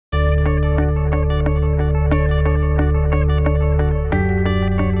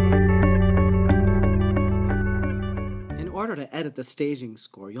edit the staging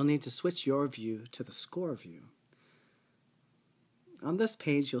score, you'll need to switch your view to the score view. On this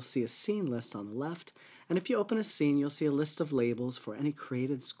page, you'll see a scene list on the left, and if you open a scene, you'll see a list of labels for any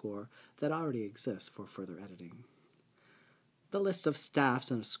created score that already exists for further editing. The list of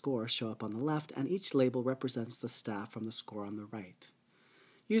staffs in a score show up on the left, and each label represents the staff from the score on the right.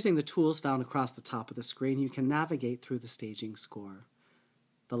 Using the tools found across the top of the screen, you can navigate through the staging score.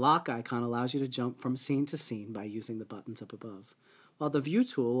 The lock icon allows you to jump from scene to scene by using the buttons up above, while the View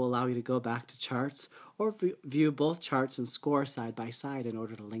tool will allow you to go back to charts or view both charts and score side by side in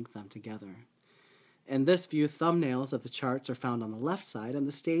order to link them together. In this view, thumbnails of the charts are found on the left side and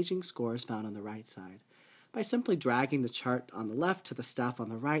the staging score is found on the right side. By simply dragging the chart on the left to the staff on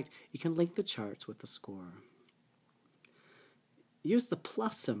the right, you can link the charts with the score. Use the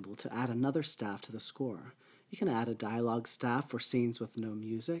plus symbol to add another staff to the score. You can add a dialogue staff for scenes with no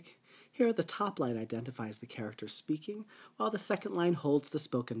music. Here, the top line identifies the character speaking, while the second line holds the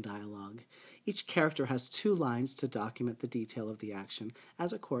spoken dialogue. Each character has 2 lines to document the detail of the action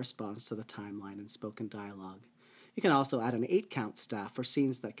as it corresponds to the timeline and spoken dialogue. You can also add an 8-count staff for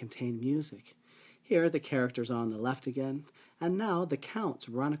scenes that contain music. Here, the characters are on the left again, and now the counts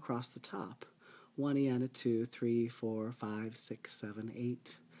run across the top. 1 and a 2, 3, 4, 5, 6, 7,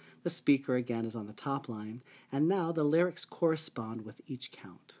 8. The speaker again is on the top line, and now the lyrics correspond with each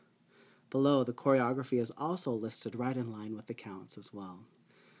count. Below, the choreography is also listed right in line with the counts as well.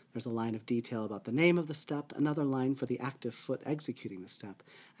 There's a line of detail about the name of the step, another line for the active foot executing the step,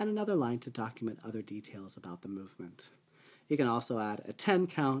 and another line to document other details about the movement. You can also add a 10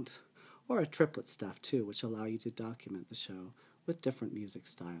 count or a triplet staff too, which allow you to document the show with different music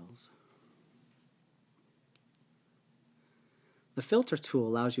styles. The filter tool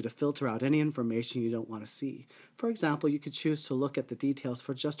allows you to filter out any information you don't want to see. For example, you could choose to look at the details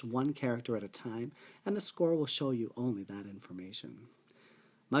for just one character at a time, and the score will show you only that information.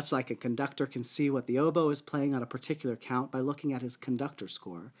 Much like a conductor can see what the oboe is playing on a particular count by looking at his conductor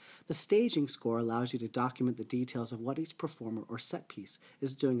score, the staging score allows you to document the details of what each performer or set piece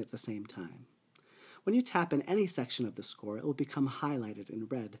is doing at the same time. When you tap in any section of the score, it will become highlighted in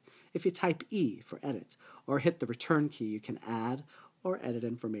red. If you type E for edit, or hit the return key, you can add or edit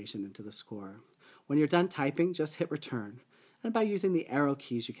information into the score. When you're done typing, just hit return. And by using the arrow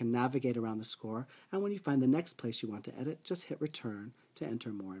keys, you can navigate around the score, and when you find the next place you want to edit, just hit return to enter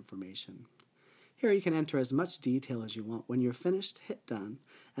more information. Here you can enter as much detail as you want. When you're finished, hit done,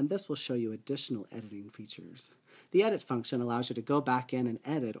 and this will show you additional editing features. The edit function allows you to go back in and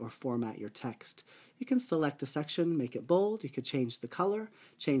edit or format your text. You can select a section, make it bold, you could change the color,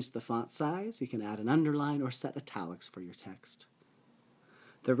 change the font size, you can add an underline or set italics for your text.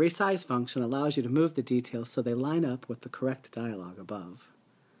 The resize function allows you to move the details so they line up with the correct dialogue above.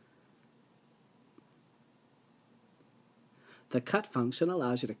 The cut function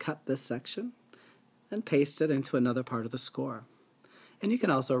allows you to cut this section and paste it into another part of the score. And you can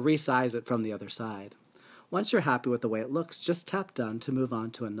also resize it from the other side. Once you're happy with the way it looks, just tap done to move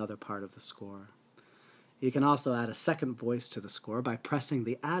on to another part of the score. You can also add a second voice to the score by pressing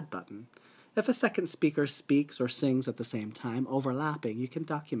the Add button. If a second speaker speaks or sings at the same time, overlapping, you can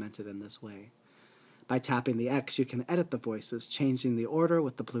document it in this way. By tapping the X, you can edit the voices, changing the order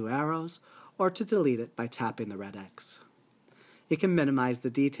with the blue arrows, or to delete it by tapping the red X. You can minimize the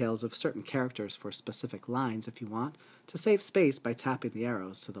details of certain characters for specific lines if you want, to save space by tapping the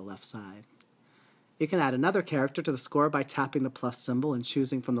arrows to the left side. You can add another character to the score by tapping the plus symbol and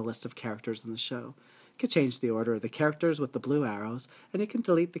choosing from the list of characters in the show. You can change the order of the characters with the blue arrows, and you can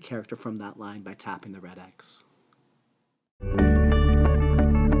delete the character from that line by tapping the red X.